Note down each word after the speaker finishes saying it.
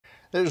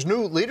There's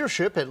new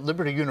leadership at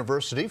Liberty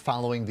University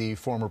following the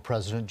former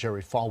president,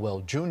 Jerry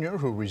Falwell Jr.,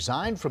 who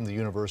resigned from the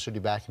university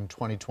back in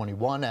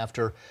 2021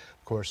 after,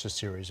 of course, a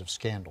series of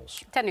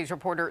scandals. 10 News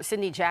reporter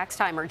Sydney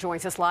Jackstimer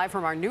joins us live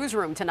from our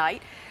newsroom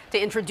tonight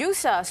to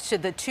introduce us to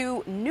the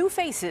two new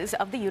faces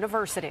of the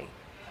university.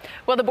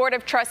 Well, the Board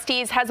of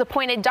Trustees has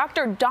appointed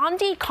Dr.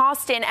 Dondi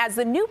Costin as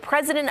the new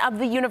president of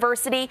the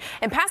university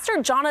and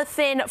Pastor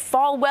Jonathan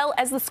Falwell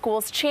as the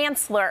school's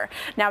chancellor.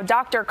 Now,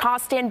 Dr.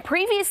 Costin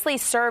previously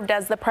served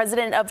as the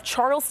president of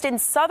Charleston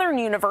Southern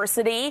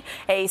University,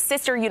 a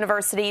sister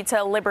university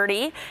to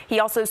Liberty. He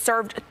also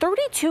served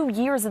 32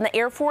 years in the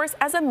Air Force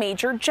as a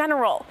major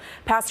general.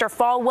 Pastor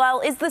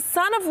Falwell is the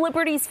son of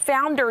Liberty's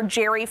founder,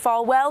 Jerry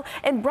Falwell,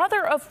 and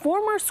brother of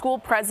former school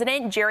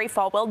president Jerry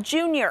Falwell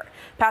Jr.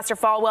 Pastor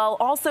Falwell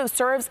also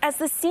serves as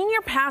the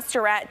senior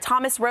pastor at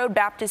Thomas Road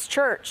Baptist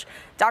Church.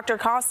 Dr.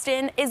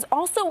 Costin is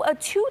also a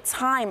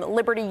two-time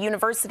Liberty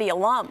University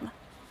alum.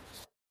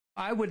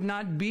 I would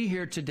not be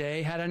here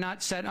today had I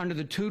not sat under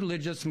the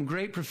tutelage of some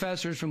great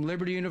professors from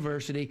Liberty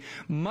University,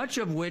 much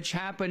of which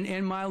happened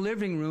in my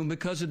living room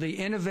because of the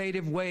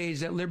innovative ways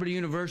that Liberty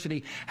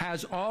University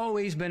has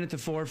always been at the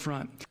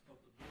forefront.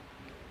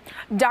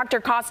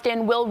 Dr.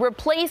 Costin will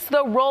replace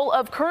the role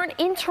of current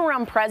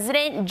interim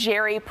president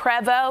Jerry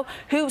Prevost,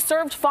 who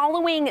served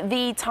following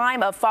the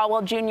time of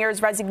Falwell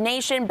Jr.'s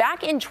resignation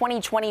back in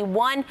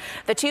 2021.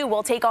 The two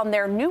will take on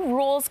their new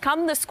roles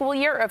come the school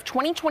year of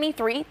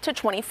 2023 to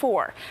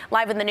 24.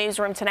 Live in the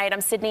newsroom tonight,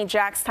 I'm Sydney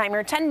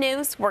Jackstimer, 10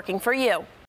 News, working for you.